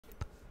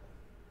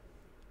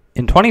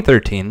In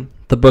 2013,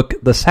 the book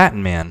The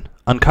Satin Man,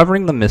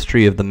 Uncovering the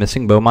Mystery of the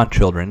Missing Beaumont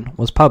Children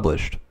was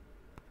published.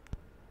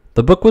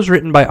 The book was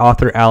written by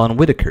author Allan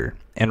Whiticker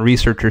and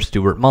researcher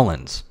Stuart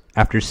Mullins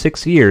after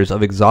 6 years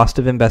of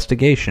exhaustive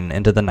investigation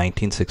into the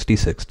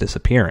 1966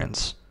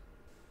 disappearance.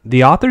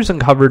 The authors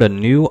uncovered a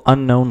new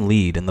unknown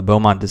lead in the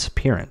Beaumont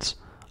disappearance,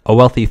 a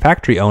wealthy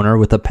factory owner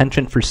with a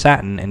penchant for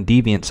satin and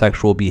deviant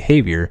sexual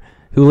behavior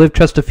who lived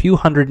just a few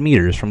hundred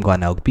meters from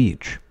Glenelg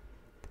Beach.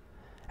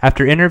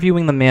 After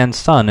interviewing the man's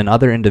son and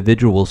other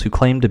individuals who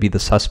claimed to be the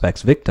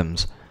suspect's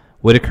victims,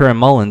 Whiticker and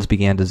Mullins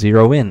began to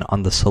zero in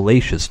on the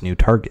salacious new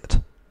target.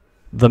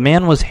 The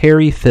man was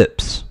Harry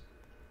Phipps.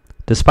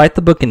 Despite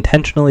the book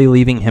intentionally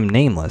leaving him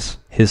nameless,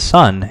 his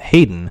son,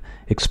 Hayden,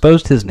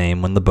 exposed his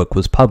name when the book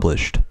was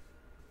published.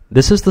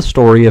 This is the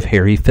story of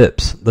Harry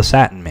Phipps, the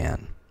Satin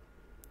Man.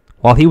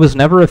 While he was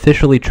never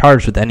officially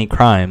charged with any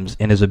crimes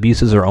and his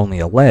abuses are only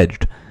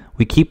alleged,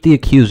 we keep the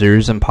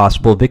accusers and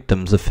possible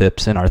victims of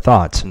Phipps in our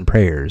thoughts and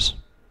prayers.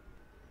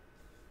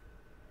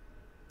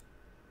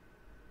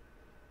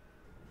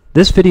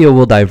 This video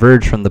will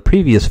diverge from the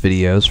previous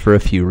videos for a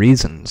few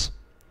reasons.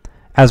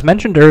 As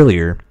mentioned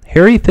earlier,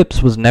 Harry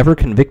Phipps was never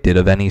convicted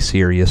of any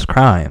serious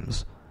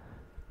crimes.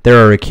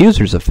 There are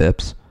accusers of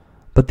Phipps,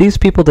 but these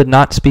people did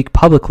not speak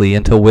publicly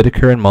until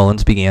Whiticker and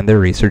Mullins began their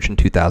research in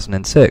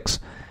 2006,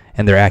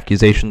 and their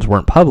accusations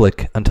weren't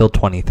public until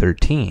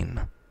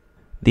 2013.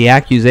 The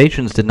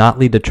accusations did not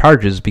lead to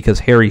charges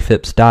because Harry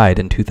Phipps died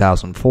in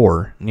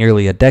 2004,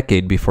 nearly a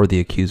decade before the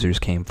accusers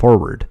came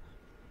forward.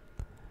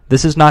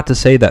 This is not to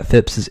say that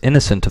Phipps is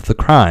innocent of the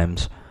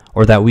crimes,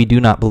 or that we do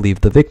not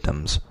believe the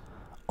victims,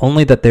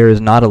 only that there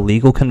is not a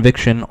legal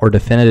conviction or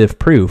definitive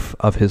proof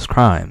of his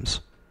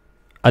crimes.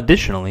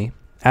 Additionally,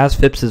 as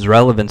Phipps's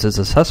relevance as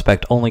a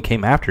suspect only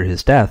came after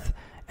his death,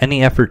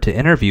 any effort to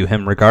interview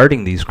him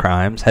regarding these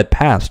crimes had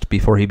passed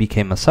before he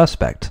became a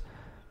suspect.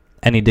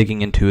 Any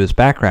digging into his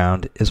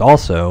background is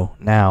also,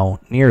 now,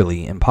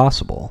 nearly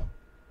impossible.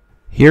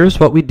 Here's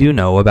what we do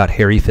know about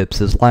Harry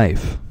Phipps's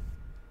life.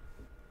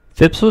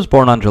 Phipps was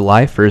born on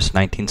July 1st,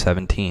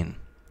 1917.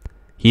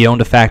 He owned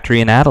a factory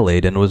in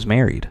Adelaide and was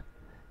married.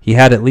 He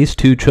had at least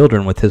 2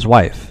 children with his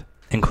wife,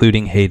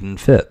 including Hayden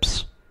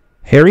Phipps.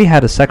 Harry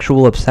had a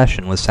sexual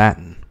obsession with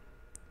satin.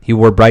 He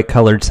wore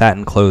bright-colored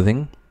satin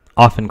clothing,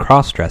 often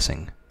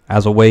cross-dressing,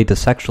 as a way to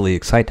sexually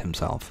excite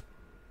himself.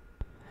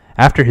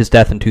 After his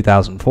death in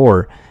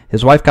 2004,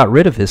 his wife got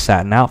rid of his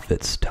satin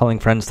outfits, telling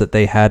friends that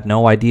they had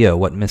no idea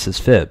what Mrs.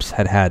 Phipps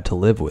had had to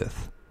live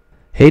with.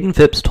 Hayden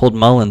Phipps told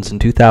Mullins in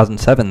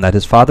 2007 that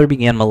his father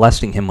began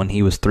molesting him when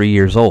he was 3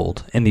 years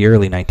old, in the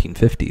early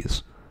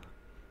 1950s.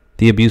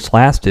 The abuse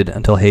lasted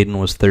until Hayden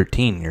was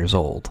 13 years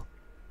old.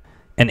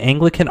 An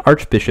Anglican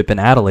archbishop in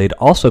Adelaide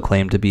also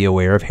claimed to be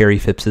aware of Harry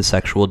Phipps's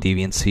sexual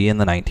deviancy in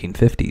the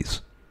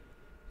 1950s.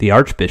 The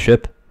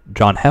archbishop,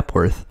 John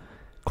Hepworth,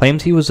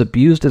 claims he was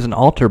abused as an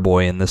altar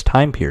boy in this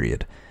time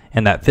period,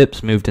 and that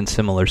Phipps moved in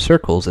similar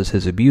circles as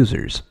his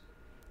abusers.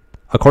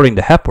 According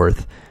to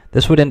Hepworth,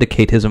 this would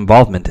indicate his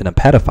involvement in a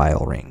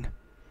pedophile ring.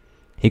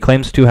 He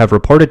claims to have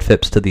reported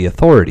Phipps to the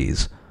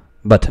authorities,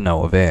 but to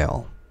no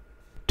avail.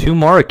 2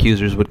 more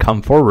accusers would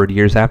come forward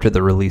years after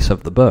the release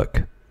of the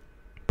book.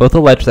 Both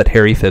alleged that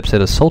Harry Phipps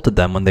had assaulted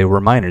them when they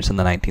were minors in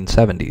the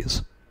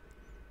 1970s.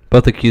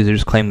 Both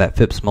accusers claimed that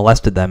Phipps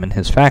molested them in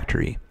his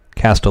factory,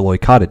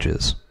 Castleloy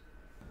Cottages.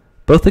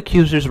 Both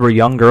accusers were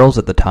young girls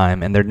at the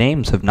time, and their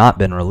names have not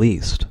been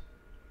released.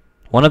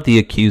 One of the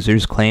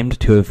accusers claimed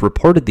to have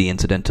reported the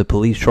incident to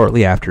police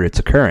shortly after its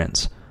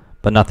occurrence,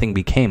 but nothing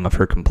became of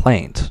her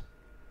complaint.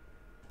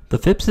 The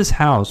Phipps's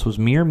house was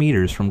mere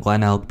meters from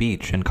Glenelg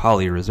Beach and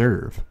Collie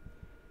Reserve.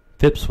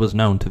 Phipps was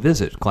known to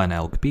visit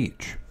Glenelg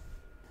Beach.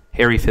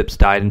 Harry Phipps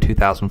died in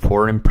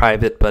 2004 in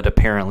private but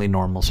apparently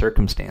normal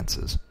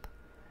circumstances.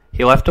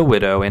 He left a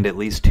widow and at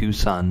least 2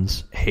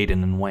 sons,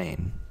 Hayden and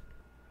Wayne.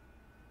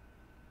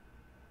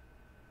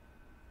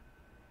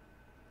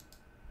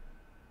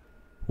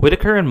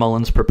 Whiticker and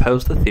Mullins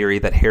proposed the theory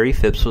that Harry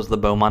Phipps was the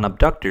Beaumont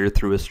abductor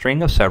through a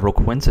string of several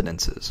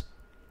coincidences.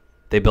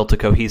 They built a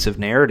cohesive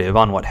narrative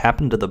on what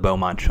happened to the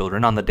Beaumont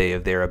children on the day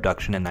of their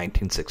abduction in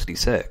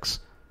 1966.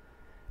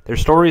 Their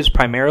story is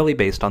primarily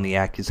based on the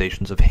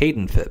accusations of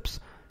Hayden Phipps,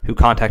 who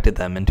contacted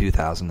them in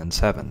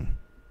 2007.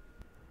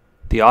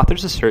 The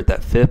authors assert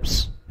that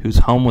Phipps, whose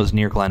home was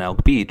near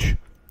Glenelg Beach,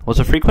 was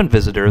a frequent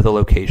visitor of the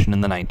location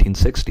in the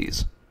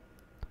 1960s.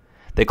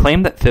 They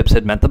claimed that Phipps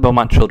had met the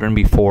Beaumont children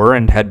before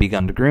and had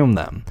begun to groom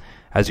them.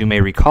 As you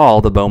may recall,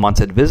 the Beaumonts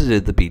had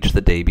visited the beach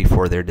the day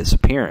before their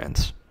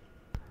disappearance.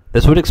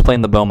 This would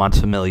explain the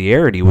Beaumonts'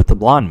 familiarity with the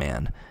blonde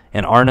man,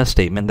 and Arna's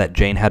statement that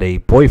Jane had a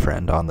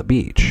boyfriend on the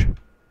beach.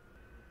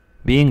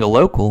 Being a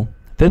local,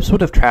 Phipps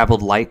would have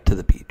traveled light to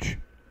the beach.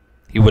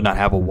 He would not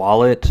have a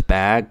wallet,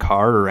 bag,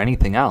 card, or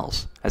anything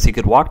else, as he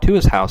could walk to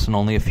his house in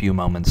only a few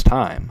moments'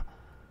 time.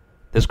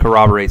 This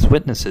corroborates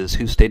witnesses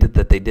who stated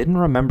that they didn't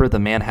remember the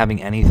man having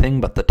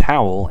anything but the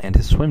towel and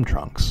his swim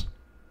trunks.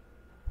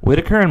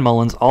 Whiticker and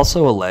Mullins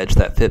also alleged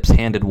that Phipps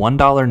handed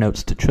 $1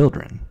 notes to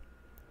children.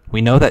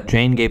 We know that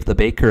Jane gave the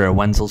baker at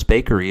Wenzel's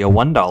Bakery a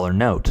 $1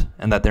 note,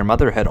 and that their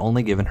mother had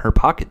only given her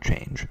pocket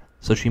change,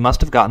 so she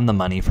must have gotten the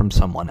money from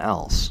someone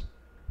else.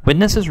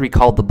 Witnesses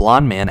recalled the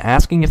blond man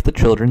asking if the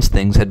children's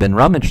things had been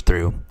rummaged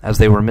through, as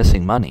they were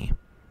missing money.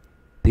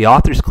 The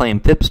authors claim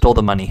Phipps stole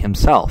the money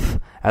himself,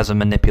 as a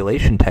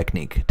manipulation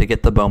technique to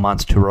get the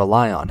Beaumonts to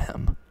rely on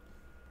him.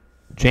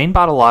 Jane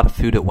bought a lot of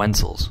food at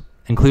Wenzel's,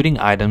 including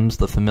items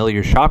the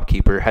familiar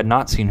shopkeeper had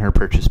not seen her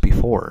purchase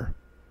before.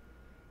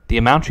 The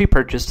amount she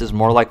purchased is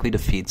more likely to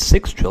feed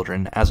 6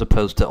 children as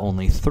opposed to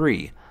only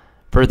 3,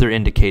 further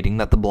indicating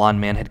that the blond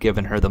man had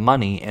given her the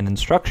money and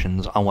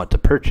instructions on what to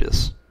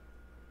purchase.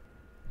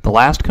 The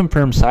last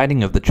confirmed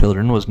sighting of the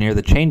children was near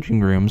the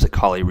changing rooms at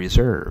Collie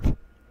Reserve.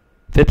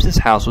 Phipps's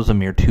house was a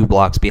mere 2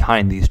 blocks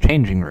behind these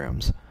changing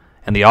rooms,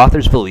 and the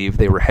authors believe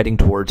they were heading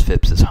towards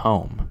Phipps's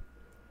home.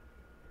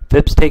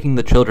 Phipps taking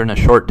the children a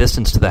short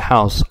distance to the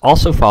house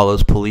also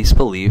follows police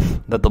belief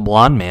that the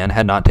blond man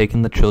had not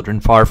taken the children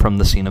far from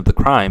the scene of the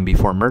crime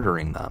before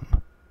murdering them.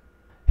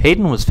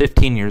 Hayden was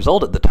 15 years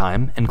old at the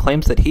time and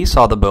claims that he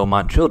saw the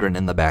Beaumont children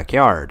in the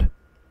backyard.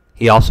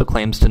 He also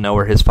claims to know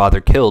where his father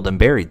killed and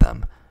buried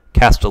them,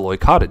 Castelloy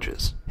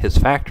Cottages, his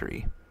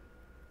factory.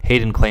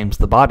 Hayden claims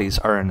the bodies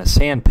are in a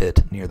sand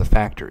pit near the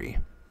factory.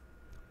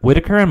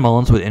 Whiticker and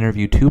Mullins would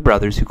interview 2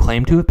 brothers who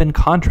claimed to have been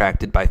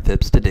contracted by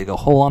Phipps to dig a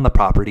hole on the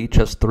property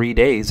just 3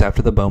 days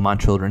after the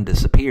Beaumont children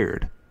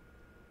disappeared.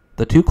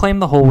 The 2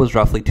 claimed the hole was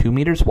roughly 2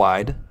 meters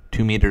wide,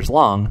 2 meters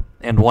long,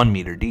 and 1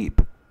 meter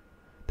deep.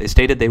 They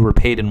stated they were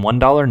paid in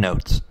 $1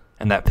 notes,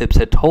 and that Phipps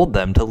had told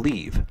them to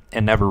leave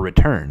and never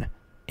return,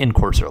 in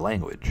coarser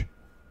language.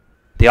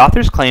 The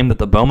authors claim that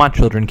the Beaumont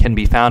children can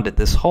be found at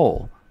this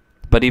hole,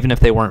 but even if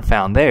they weren't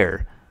found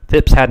there,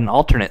 Phipps had an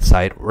alternate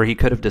site where he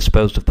could have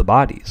disposed of the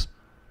bodies.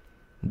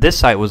 This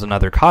site was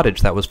another cottage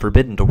that was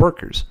forbidden to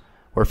workers,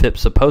 where Phipps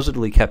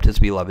supposedly kept his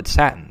beloved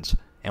satins,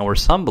 and where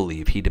some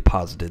believe he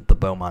deposited the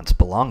Beaumonts'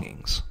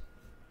 belongings.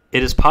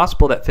 It is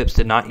possible that Phipps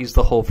did not use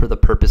the hole for the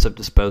purpose of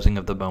disposing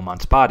of the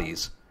Beaumonts'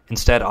 bodies,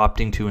 instead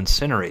opting to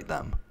incinerate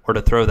them, or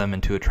to throw them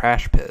into a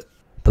trash pit.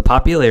 The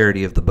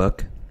popularity of the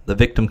book, the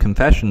victim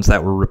confessions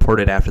that were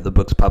reported after the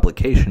book's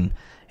publication,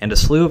 and a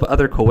slew of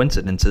other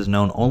coincidences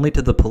known only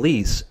to the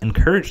police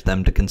encouraged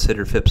them to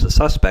consider Phipps a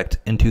suspect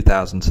in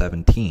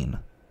 2017.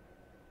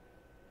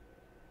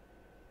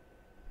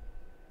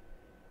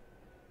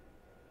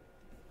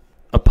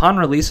 Upon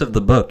release of the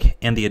book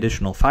and the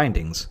additional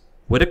findings,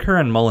 Whiticker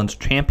and Mullins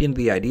championed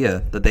the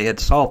idea that they had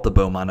solved the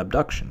Beaumont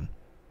abduction.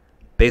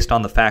 Based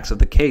on the facts of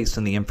the case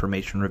and the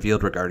information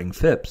revealed regarding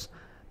Phipps,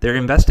 their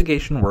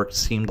investigation work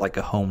seemed like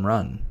a home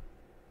run.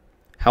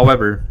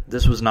 However,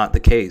 this was not the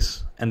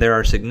case, and there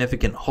are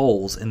significant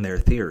holes in their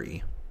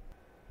theory.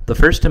 The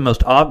first and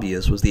most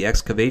obvious was the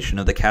excavation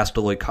of the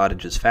Castelloy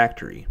Cottages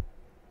factory.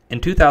 In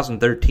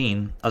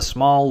 2013, a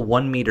small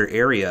 1-meter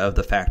area of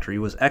the factory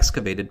was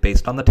excavated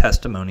based on the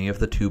testimony of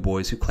the 2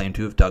 boys who claimed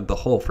to have dug the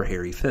hole for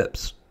Harry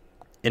Phipps.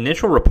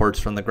 Initial reports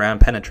from the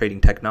ground-penetrating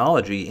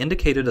technology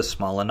indicated a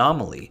small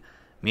anomaly,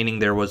 meaning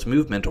there was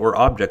movement or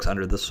objects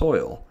under the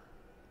soil.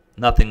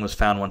 Nothing was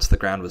found once the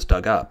ground was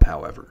dug up,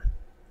 however.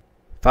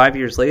 5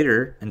 years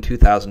later, in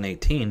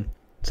 2018,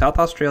 South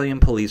Australian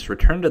police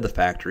returned to the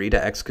factory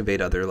to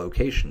excavate other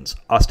locations,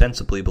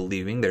 ostensibly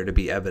believing there to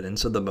be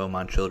evidence of the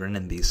Beaumont children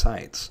in these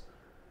sites.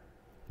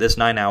 This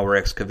 9-hour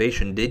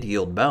excavation did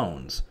yield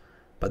bones,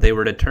 but they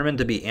were determined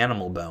to be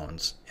animal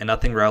bones, and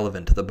nothing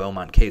relevant to the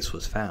Beaumont case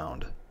was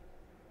found.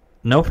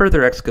 No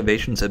further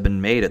excavations have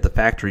been made at the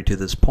factory to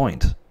this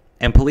point,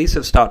 and police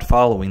have stopped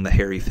following the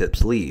Harry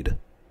Phipps lead.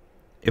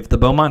 If the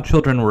Beaumont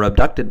children were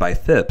abducted by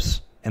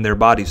Phipps, and their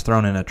bodies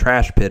thrown in a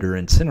trash pit or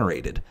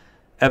incinerated,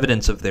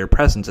 evidence of their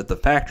presence at the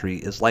factory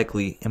is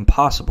likely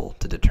impossible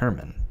to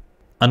determine.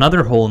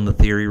 Another hole in the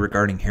theory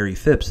regarding Harry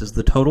Phipps is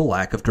the total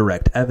lack of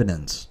direct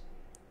evidence.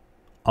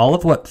 All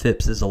of what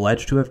Phipps is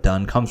alleged to have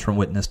done comes from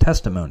witness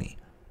testimony,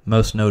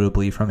 most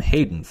notably from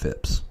Hayden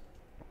Phipps.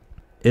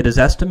 It is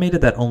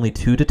estimated that only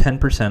 2 to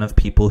 10% of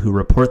people who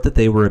report that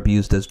they were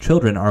abused as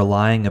children are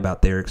lying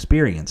about their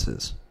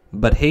experiences,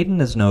 but Hayden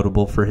is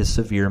notable for his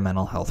severe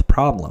mental health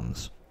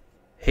problems.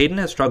 Hayden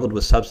has struggled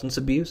with substance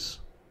abuse,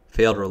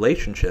 failed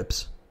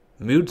relationships,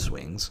 mood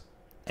swings,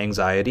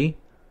 anxiety,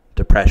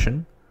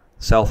 depression,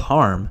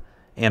 self-harm,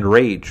 and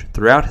rage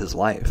throughout his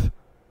life.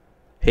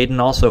 Hayden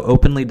also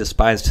openly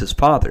despised his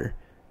father,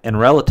 and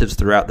relatives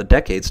throughout the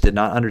decades did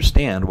not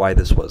understand why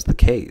this was the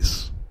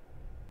case.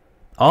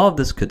 All of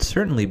this could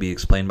certainly be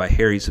explained by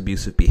Harry's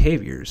abusive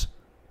behaviors,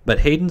 but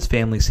Hayden's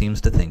family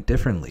seems to think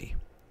differently.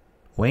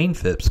 Wayne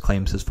Phipps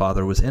claims his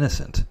father was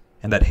innocent,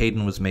 and that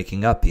Hayden was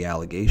making up the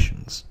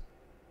allegations.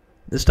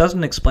 This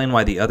doesn't explain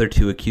why the other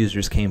 2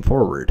 accusers came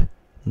forward,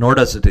 nor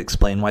does it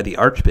explain why the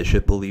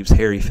Archbishop believes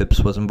Harry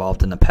Phipps was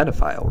involved in a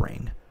pedophile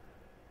ring.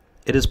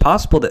 It is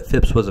possible that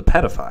Phipps was a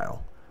pedophile,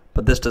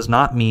 but this does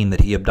not mean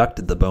that he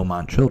abducted the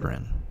Beaumont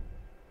children.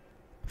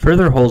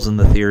 Further holes in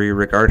the theory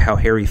regard how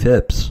Harry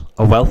Phipps,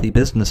 a wealthy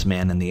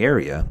businessman in the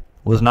area,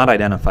 was not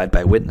identified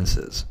by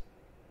witnesses.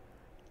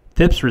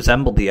 Phipps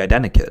resembled the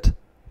identikit,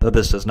 though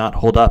this does not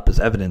hold up as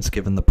evidence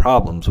given the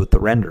problems with the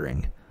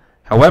rendering.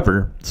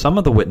 However, some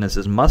of the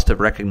witnesses must have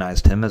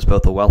recognized him as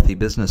both a wealthy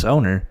business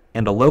owner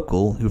and a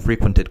local who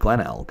frequented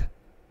Glenelg.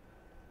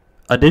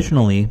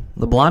 Additionally,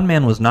 the blond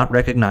man was not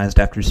recognized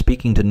after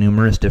speaking to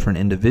numerous different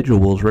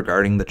individuals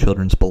regarding the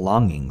children's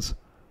belongings.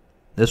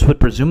 This would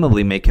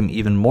presumably make him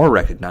even more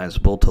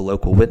recognizable to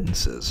local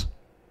witnesses.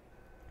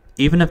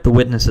 Even if the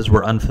witnesses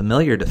were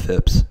unfamiliar to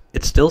Phipps,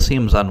 it still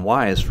seems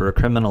unwise for a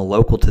criminal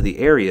local to the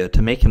area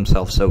to make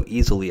himself so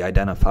easily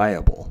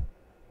identifiable.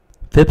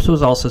 Phipps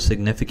was also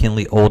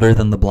significantly older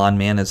than the blond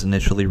man as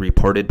initially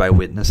reported by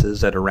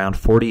witnesses at around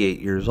 48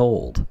 years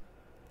old.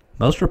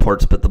 Most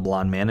reports put the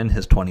blond man in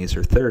his 20s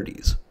or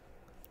 30s.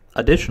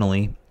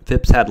 Additionally,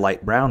 Phipps had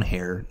light brown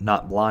hair,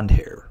 not blonde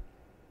hair.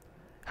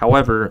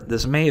 However,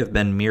 this may have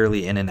been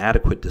merely an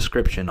inadequate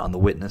description on the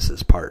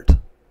witness's part.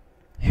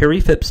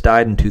 Harry Phipps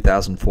died in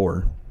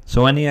 2004,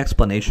 so any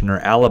explanation or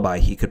alibi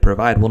he could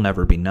provide will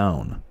never be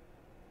known.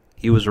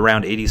 He was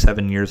around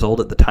 87 years old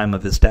at the time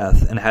of his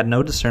death and had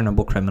no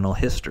discernible criminal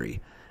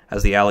history,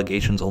 as the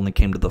allegations only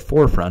came to the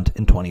forefront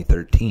in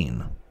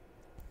 2013.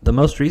 The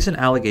most recent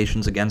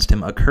allegations against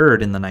him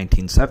occurred in the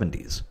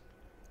 1970s.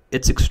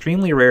 It's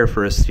extremely rare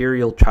for a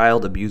serial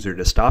child abuser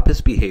to stop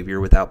his behavior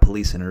without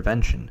police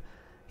intervention,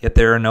 yet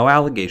there are no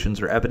allegations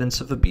or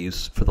evidence of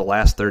abuse for the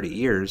last 30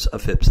 years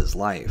of Phipps's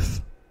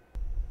life.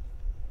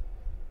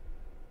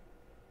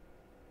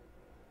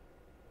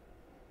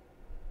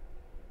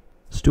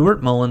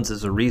 Stuart Mullins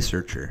is a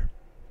researcher,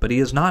 but he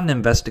is not an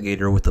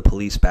investigator with a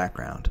police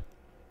background.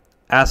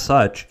 As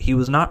such, he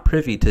was not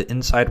privy to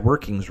inside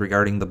workings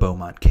regarding the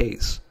Beaumont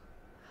case.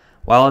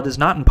 While it is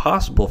not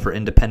impossible for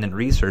independent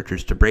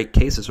researchers to break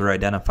cases or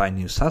identify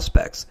new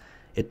suspects,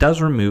 it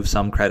does remove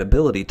some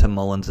credibility to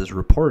Mullins's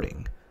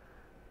reporting.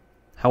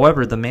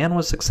 However, the man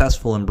was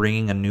successful in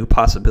bringing a new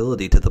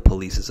possibility to the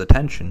police's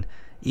attention,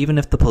 even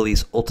if the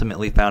police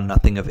ultimately found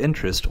nothing of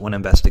interest when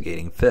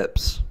investigating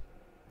Phipps.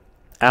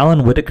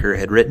 Allan Whiticker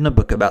had written a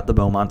book about the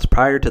Beaumonts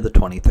prior to the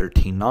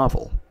 2013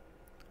 novel.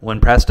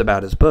 When pressed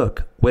about his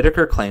book,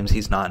 Whiticker claims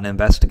he's not an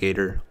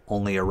investigator,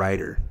 only a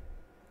writer.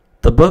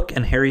 The book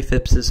and Harry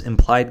Phipps's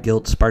implied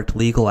guilt sparked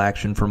legal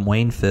action from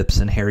Wayne Phipps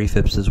and Harry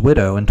Phipps's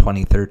widow in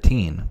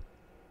 2013.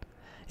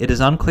 It is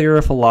unclear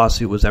if a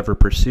lawsuit was ever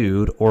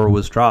pursued or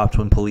was dropped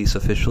when police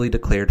officially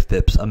declared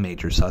Phipps a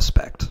major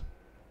suspect.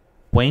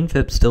 Wayne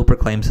Phipps still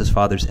proclaims his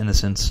father's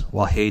innocence,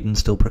 while Hayden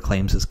still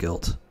proclaims his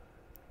guilt.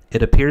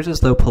 It appears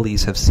as though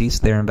police have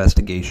ceased their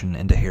investigation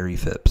into Harry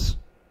Phipps.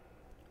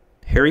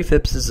 Harry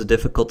Phipps is a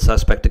difficult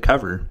suspect to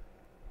cover.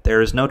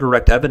 There is no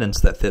direct evidence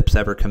that Phipps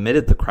ever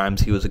committed the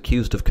crimes he was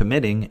accused of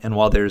committing, and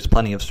while there is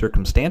plenty of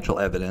circumstantial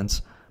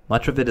evidence,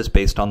 much of it is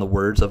based on the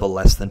words of a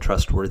less than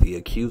trustworthy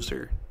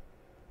accuser.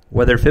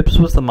 Whether Phipps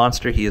was the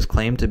monster he is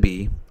claimed to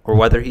be, or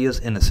whether he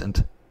is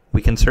innocent,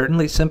 we can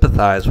certainly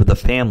sympathize with a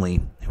family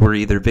who are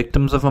either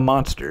victims of a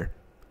monster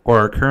or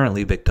are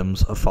currently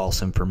victims of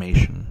false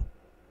information.